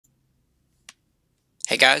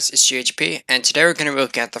Hey guys, it's GHP, and today we're going to be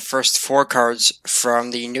looking at the first 4 cards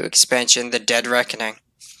from the new expansion, The Dead Reckoning.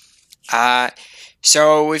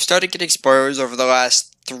 So we've started getting spoilers over the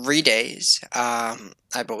last 3 days,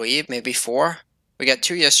 I believe, maybe 4. We got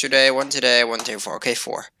 2 yesterday, 1 today, 1 day before, okay,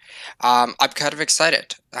 4. I'm kind of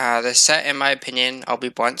excited. The set, in my opinion, I'll be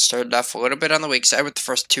blunt, started off a little bit on the weak side with the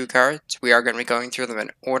first 2 cards. We are going to be going through them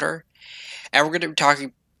in order, and we're going to be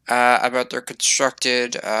talking about their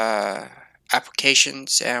constructed,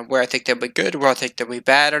 applications and where I think they'll be good, where I think they'll be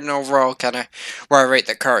bad, and overall kind of where I rate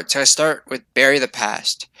the card. So I start with Bury the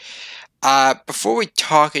Past. Before we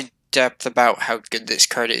talk in depth about how good this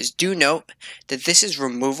card is, do note that this is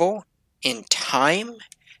removal in time.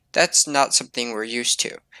 That's not something we're used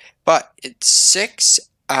to. But it's 6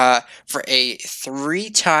 for a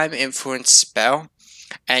 3-time influence spell,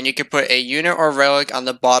 and you can put a unit or relic on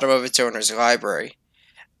the bottom of its owner's library.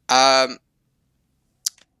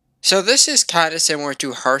 So this is kind of similar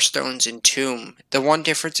to Hearthstone's Entomb. The one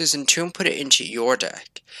difference is Entomb put it into your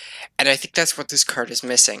deck. And I think that's what this card is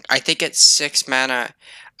missing. I think it's 6 mana.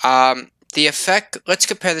 The effect, let's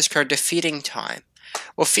compare this card to Feeding Time.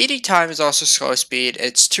 Well, Feeding Time is also slow speed.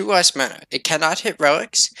 It's 2 less mana. It cannot hit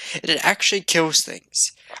relics, and it actually kills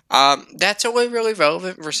things. That's only really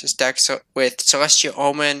relevant versus decks with Celestial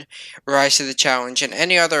Omen, Rise to the Challenge, and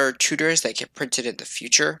any other tutors that get printed in the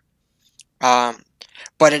future.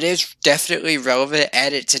 But it is definitely relevant,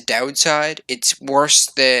 and it's a downside. It's worse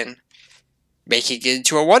than making it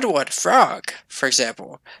into a 1/1 frog, for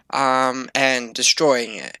example, and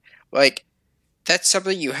destroying it. Like, that's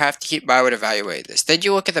something you have to keep in mind when evaluating this. Then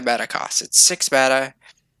you look at the mana cost. It's 6 mana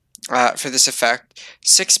for this effect.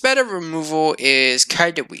 6 mana removal is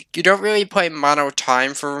kind of weak. You don't really play mono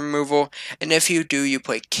time for removal, and if you do, you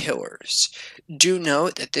play killers. Do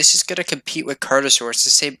note that this is going to compete with Carnosaur. It's the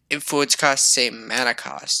same influence cost, same mana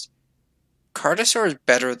cost. Carnosaur is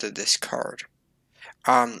better than this card.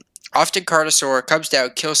 Often Carnosaur comes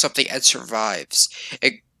down, kills something, and survives.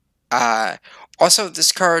 Also,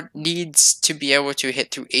 this card needs to be able to hit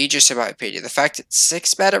through Aegis, in my opinion. The fact that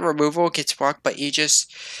 6 mana removal gets blocked by Aegis,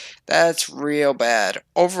 that's real bad.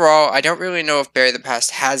 Overall, I don't really know if Bury the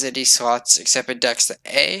Past has any slots except in decks that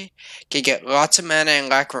A, can get lots of mana and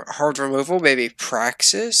lack hard removal, maybe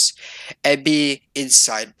Praxis, and B, in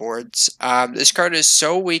sideboards. This card is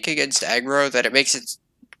so weak against aggro that it makes it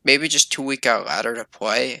maybe just too weak out ladder to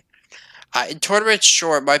play. In tournaments,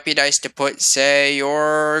 sure, it might be nice to put, say,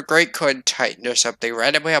 your Great Coin Titan or something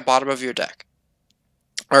randomly on bottom of your deck.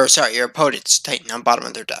 Or, sorry, your opponent's Titan on bottom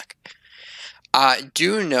of their deck.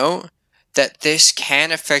 Do note that this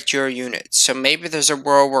can affect your units. So maybe there's a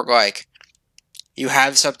world where, like, you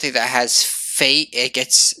have something that has Fate.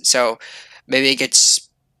 So maybe it gets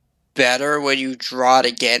better when you draw it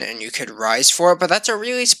again and you could rise for it. But that's a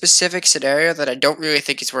really specific scenario that I don't really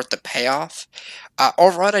think is worth the payoff.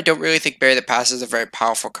 Overall, I don't really think Bury the Past is a very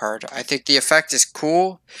powerful card. I think the effect is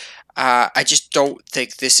cool. I just don't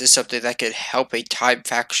think this is something that could help a Time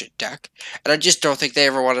Faction deck. And I just don't think they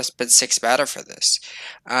ever want to spend 6 mana for this.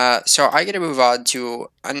 So I'm going to move on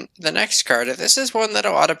to the next card. This is one that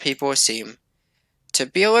a lot of people seem to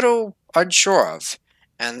be a little unsure of.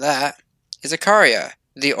 And that is Ikaria,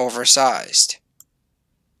 the Oversized.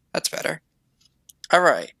 That's better.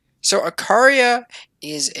 Alright. So Ikaria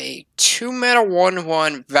is a 2 mana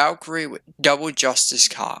 1/1 Valkyrie with double justice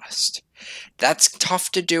cost. That's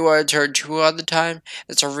tough to do on turn 2 all the time.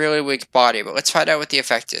 It's a really weak body, but let's find out what the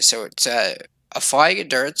effect is. So it's a Flying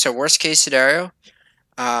Endurance, so worst case scenario,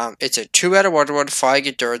 it's a 2 mana 1/1 Flying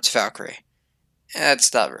Endurance Valkyrie.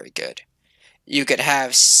 That's not very good. You could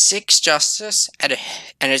have 6 justice, and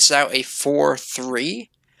it's now a 4/3.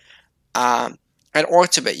 And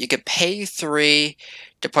ultimate, you could pay 3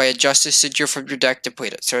 to play a Justice Sigil from your deck to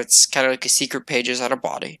deplete it. So it's kind of like a Secret Pages on a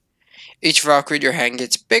body. Each Valkyrie in your hand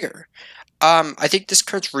gets bigger. I think this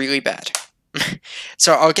card's really bad.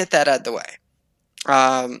 So I'll get that out of the way.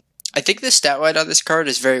 I think the stat line on this card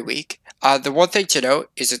is very weak. The one thing to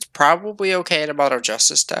note is it's probably okay in a Mono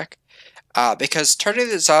Justice deck. Because turning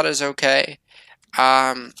this on is okay.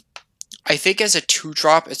 I think as a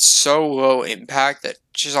 2-drop, it's so low impact that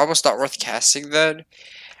it's almost not worth casting then.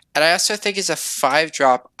 And I also think as a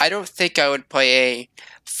 5-drop, I don't think I would play a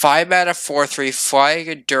 5 mana 4/3 Flying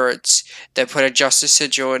Endurance that put a Justice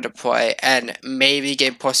Sigil into play and maybe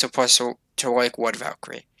get +++ to like 1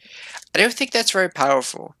 Valkyrie. I don't think that's very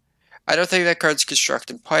powerful. I don't think that card's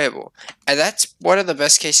constructed playable. And that's one of the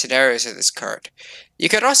best case scenarios of this card. You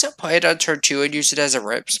could also play it on turn 2 and use it as a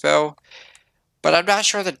rip spell. But I'm not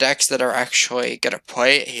sure the decks that are actually going to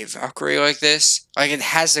play a Valkyrie like this, like it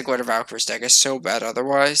has to go to Valkyrie's deck, is so bad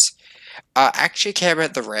otherwise. Actually can't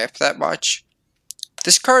hit the ramp that much.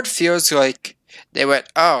 This card feels like they went,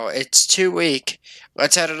 oh, it's too weak.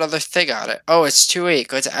 Let's add another thing on it. Oh, it's too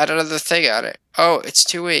weak. Let's add another thing on it. Oh, it's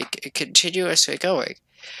too weak. It continuously going.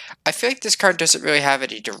 I feel like this card doesn't really have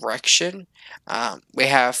any direction. We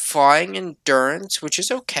have Flying Endurance, which is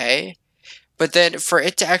okay. But then for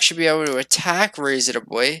it to actually be able to attack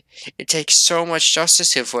reasonably, it takes so much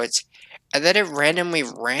Justice Influence. And then it randomly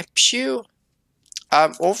ramps you.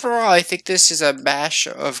 Overall, I think this is a mash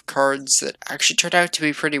of cards that actually turned out to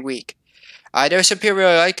be pretty weak. I know some people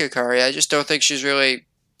really like Akari, I just don't think she's really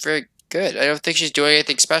very good. I don't think she's doing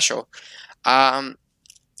anything special.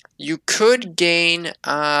 You could gain,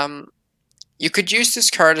 you could use this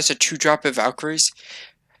card as a 2-drop of Valkyries.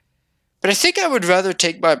 But I think I would rather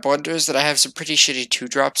take my blunders that I have some pretty shitty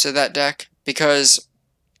 2-drops in that deck, because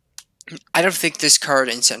I don't think this card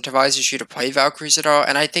incentivizes you to play Valkyries at all,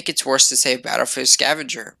 and I think it's worse to save Battlefield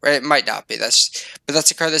Scavenger. Right? It might not be, but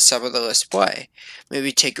that's a card that some of the list play.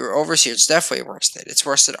 Maybe take your Overseer, it's definitely worse than it. It's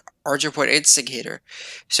worse than Argent Point Instigator.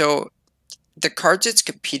 So, the cards it's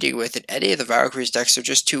competing with in any of the Valkyries decks are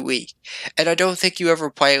just too weak. And I don't think you ever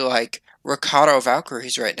play, like, Rakado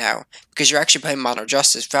Valkyries right now, because you're actually playing Mono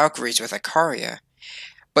Justice Valkyries with Ikaria.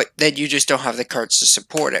 But then you just don't have the cards to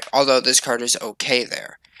support it, although this card is okay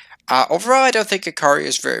there. Overall, I don't think Ikaria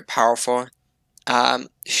is very powerful.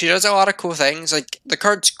 She does a lot of cool things. Like, the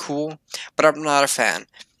card's cool, but I'm not a fan.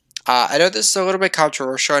 I know this is a little bit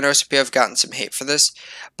controversial. I know some people have gotten some hate for this,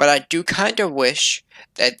 but I do kind of wish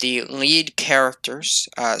that the lead characters,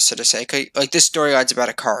 so to say, like this storyline's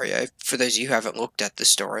about Ikaria, for those of you who haven't looked at the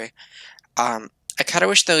story, I kind of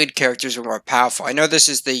wish the lead characters were more powerful. I know this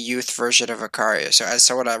is the youth version of Ikaria, so as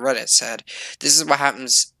someone on Reddit said, this is what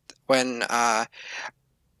happens when,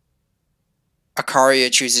 Ikaria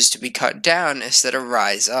chooses to be cut down instead of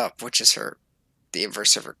rise up, which is the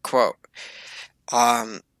inverse of her quote.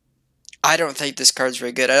 I don't think this card's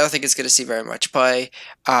very good. I don't think it's going to see very much play.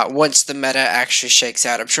 Once the meta actually shakes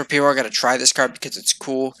out, I'm sure people are going to try this card because it's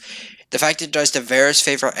cool. The fact it does the Varus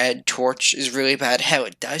Favor and Torch is really bad. Hell,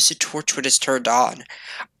 it does the Torch when it's turned on.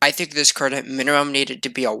 I think this card at minimum needed to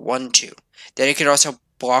be a 1-2. Then it could also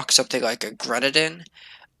block something like a Grenadin.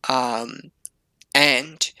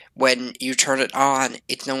 And when you turn it on,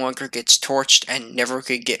 it no longer gets torched and never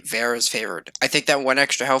could get Varus favored. I think that 1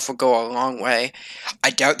 extra health will go a long way. I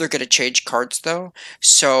doubt they're going to change cards though,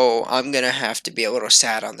 so I'm going to have to be a little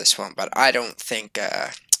sad on this one, but I don't think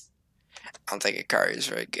Ikaria is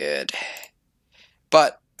very good.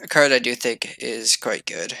 But a card I do think is quite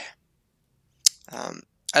good.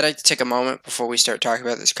 I'd like to take a moment before we start talking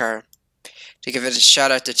about this card to give it a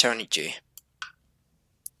shout out to Tony G.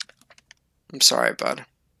 I'm sorry, bud.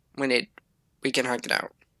 We can hug it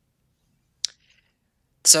out.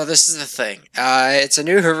 So this is the thing. It's a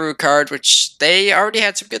new Huru card, which they already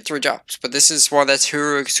had some good 3-drops, but this is one that's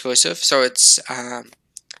Huru exclusive, so it's a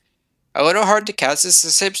little hard to cast. It's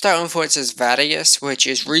the same style influence as Vadius, which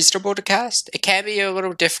is reasonable to cast. It can be a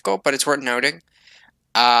little difficult, but it's worth noting.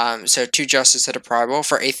 So 2 Justice at a Primal.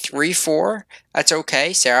 For a 3-4, that's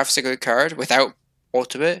okay. Seraph's a good card without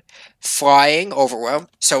ultimate. Flying, Overwhelm.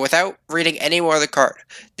 So without reading any more of the card,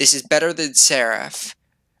 this is better than Seraph,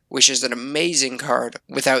 which is an amazing card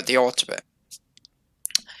without the ultimate.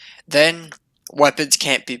 Then, weapons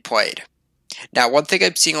can't be played. Now, one thing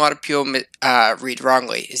I'm seeing a lot of people read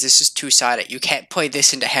wrongly is this is 2-sided. You can't play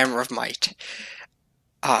this into Hammer of Might.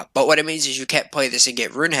 But what it means is you can't play this and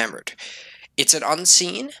get Rune Hammered. It's an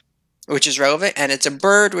Unseen, which is relevant, and it's a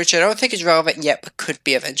bird, which I don't think is relevant yet, but could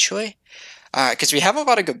be eventually. Because we have a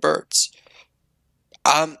lot of good birds.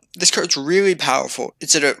 This card's really powerful.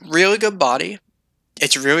 It's in a really good body.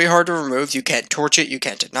 It's really hard to remove. You can't torch it, you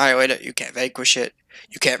can't annihilate it, you can't vanquish it,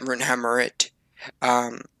 you can't Rune Hammer it.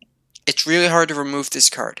 It's really hard to remove this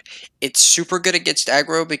card. It's super good against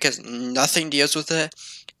aggro because nothing deals with it.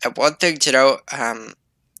 And one thing to note,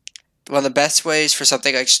 one of the best ways for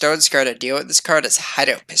something like Stonescar to deal with this card is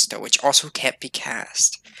Hideout Pistol, which also can't be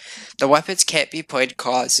cast. The weapons can't be played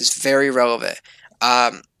clause is very relevant.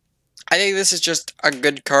 I think this is just a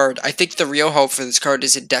good card. I think the real hope for this card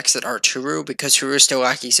is in decks that aren't Huru, because Huru is still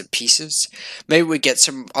lacking some pieces. Maybe we get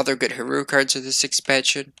some other good Huru cards with this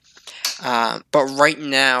expansion. But right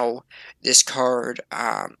now, this card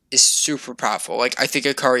is super powerful. Like, I think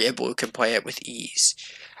Ikaria Blue can play it with ease.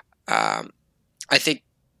 I think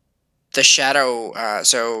the Shadow,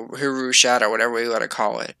 so Huru Shadow, whatever you want to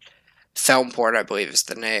call it, Felmport, I believe is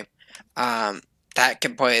the name, that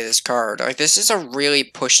can play this card. Like, this is a really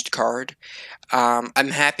pushed card. I'm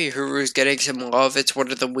happy Huru's getting some love. It's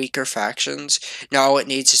one of the weaker factions. Now all it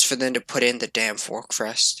needs is for them to put in the damn Fork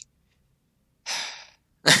Crest.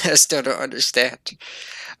 I still don't understand.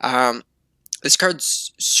 This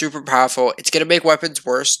card's super powerful. It's going to make weapons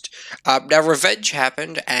worse. Now, Revenge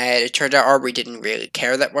happened, and it turned out Armory didn't really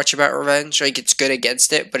care that much about Revenge. Like, it's good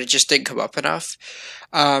against it, but it just didn't come up enough.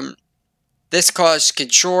 This clause can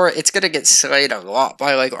sure, it's going to get slayed a lot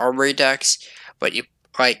by, like, Armory decks, but you,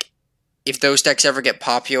 like, if those decks ever get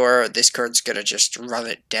popular, this card's going to just run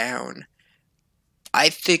it down. I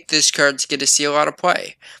think this card's going to see a lot of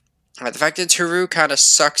play. The fact that Turu kind of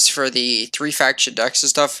sucks for the 3-faction decks and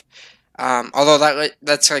stuff, although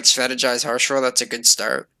that's like Strategize Harshrow, that's a good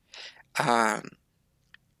start. I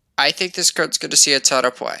think this card's going to see a ton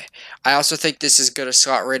of play. I also think this is going to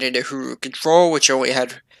slot right into Hooru Control, which only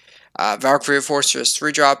had Valkyrie Enforcer as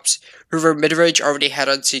 3 drops. Hoover Midrange already had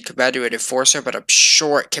Unseen Commando and Enforcer, but I'm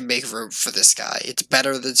sure it can make room for this guy. It's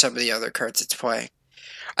better than some of the other cards it's playing.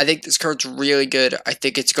 I think this card's really good. I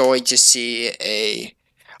think it's going to see a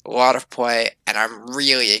lot of play, and I'm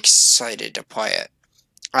really excited to play it.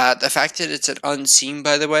 The fact that it's an Unseen,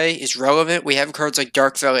 by the way, is relevant. We have cards like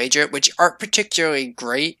Dark Veil Agent, which aren't particularly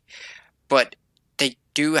great, but they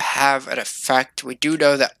do have an effect. We do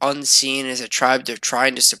know that Unseen is a tribe they're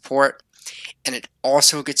trying to support, and it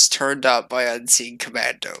also gets turned up by Unseen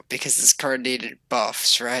Commando, because this card needed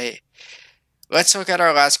buffs, right? Let's look at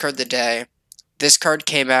our last card of the day. This card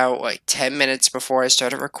came out like 10 minutes before I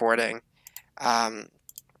started recording.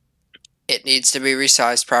 It needs to be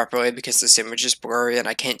resized properly because this image is blurry and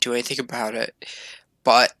I can't do anything about it.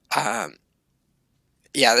 But,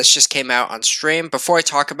 yeah, this just came out on stream. Before I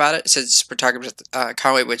talk about it, since we're talking about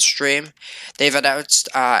Hollywood stream, they've announced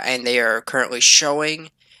and they are currently showing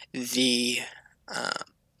the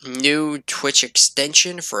new Twitch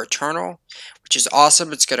extension for Eternal, which is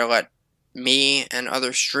awesome. It's going to let me and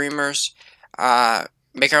other streamers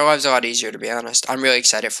make our lives a lot easier, to be honest. I'm really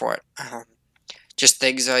excited for it. Just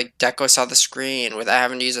things like Deckless on the screen without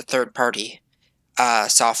having to use a third-party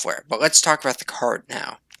software. But let's talk about the card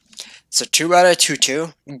now. So 2-mana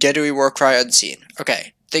 2/2, Gedui Warcry Unseen.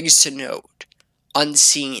 Okay, things to note.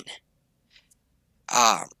 Unseen.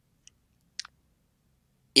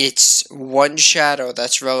 It's one shadow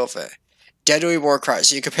that's relevant. Deadly Warcry.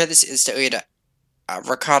 So you compare this instantly to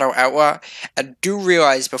Rakado Outlaw. And do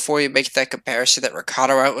realize before you make that comparison that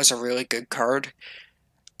Rakado Outlaw is a really good card.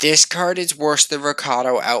 This card is worse than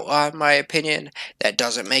Rakado Outlaw, in my opinion. That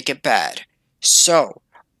doesn't make it bad. So,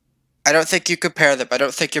 I don't think you compare them. I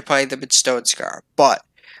don't think you're playing them in Stone Scar. But,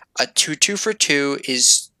 a 2/2 for 2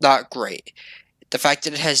 is not great. The fact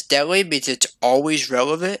that it has Deadly means it's always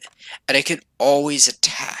relevant, and it can always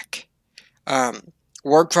attack.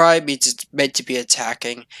 Warcry means it's meant to be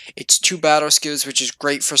attacking. It's 2 battle skills, which is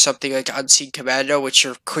great for something like Unseen Commando, which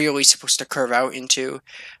you're clearly supposed to curve out into.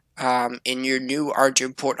 In your new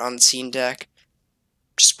Arjun Port Unseen deck.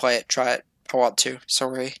 Just play it, try it. I want to,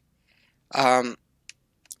 sorry.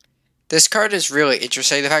 This card is really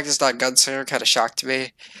interesting. The fact that it's not Gunslinger kind of shocked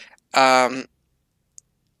me. I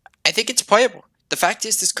think it's playable. The fact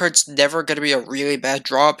is this card's never going to be a really bad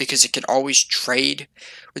draw because it can always trade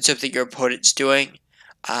with something your opponent's doing.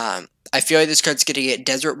 I feel like this card's going to get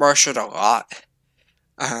Desert Marshaled a lot.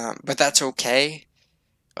 But that's okay.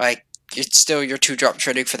 Like, it's still your 2-drop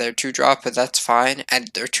trading for their 2-drop, but that's fine. And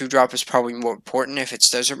their 2-drop is probably more important if it's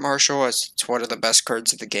Desert Marshal, as it's one of the best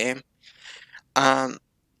cards of the game. I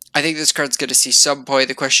think this card's going to see some play.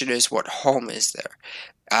 The question is, what home is there?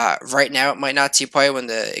 Right now, it might not see play when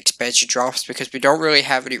the expansion drops, because we don't really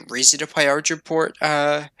have any reason to play Arjun Port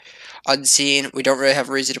Unseen. We don't really have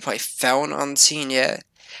a reason to play Felon Unseen yet.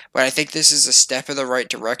 But I think this is a step in the right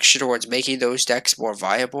direction towards making those decks more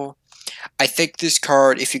viable. I think this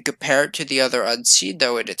card, if you compare it to the other Unseen,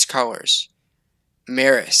 though, in its colors,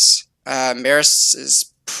 Maris. Maris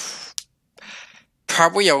is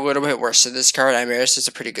probably a little bit worse than this card. Maris is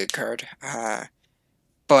a pretty good card.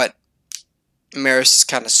 But Maris is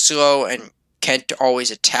kind of slow and can't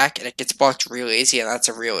always attack, and it gets blocked real easy, and that's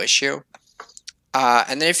a real issue.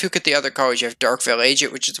 And then if you look at the other cards, you have Dark Veil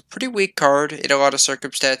Agent, which is a pretty weak card in a lot of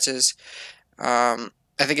circumstances.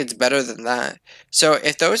 I think it's better than that. So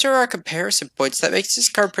if those are our comparison points, that makes this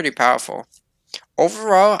card pretty powerful.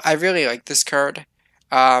 Overall, I really like this card.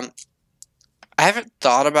 I haven't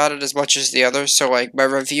thought about it as much as the others, so like my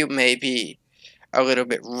review may be a little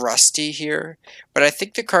bit rusty here. But I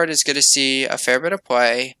think the card is going to see a fair bit of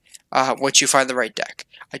play once you find the right deck.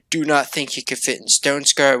 I do not think you could fit in Stone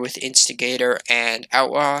Scar with Instigator and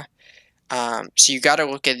Outlaw. So you gotta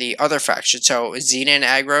look at the other faction. So Xena and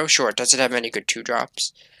Aggro, sure, it doesn't have any good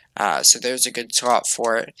 2-drops. So there's a good slot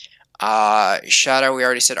for it. Shadow, we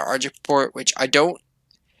already said Arjun Port, which I don't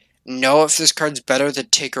know if this card's better than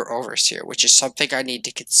Taker Overseer, which is something I need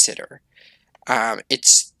to consider. I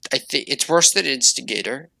think it's worse than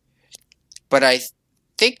Instigator. but I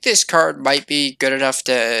think this card might be good enough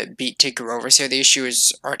to beat Tinker Overseer. The issue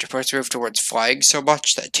is our opponents move towards flying so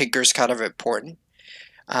much that Tinker's kind of important.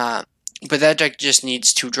 But that deck just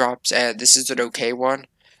needs 2-drops, and this is an okay one.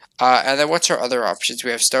 And then what's our other options?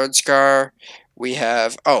 We have Stone Scar, we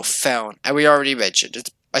have, Feln, and we already mentioned,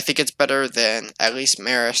 I think it's better than at least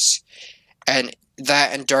Maris, and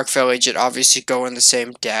that and Dark Veil Agent obviously go in the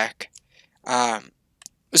same deck.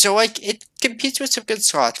 So, like, it competes with some good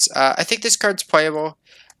slots. I think this card's playable,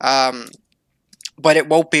 but it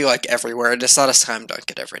won't be, like, everywhere, and it's not a slam dunk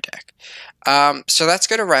in every deck. So that's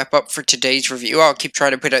going to wrap up for today's review. I'll keep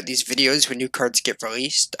trying to put out these videos when new cards get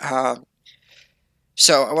released.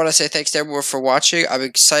 So I want to say thanks to everyone for watching. I'm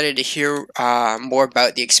excited to hear more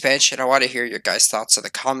about the expansion. I want to hear your guys' thoughts in the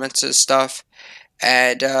comments and stuff.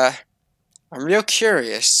 And I'm real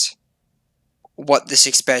curious what this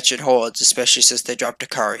expansion holds, especially since they dropped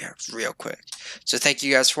Ikaria real quick. So thank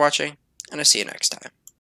you guys for watching, and I'll see you next time.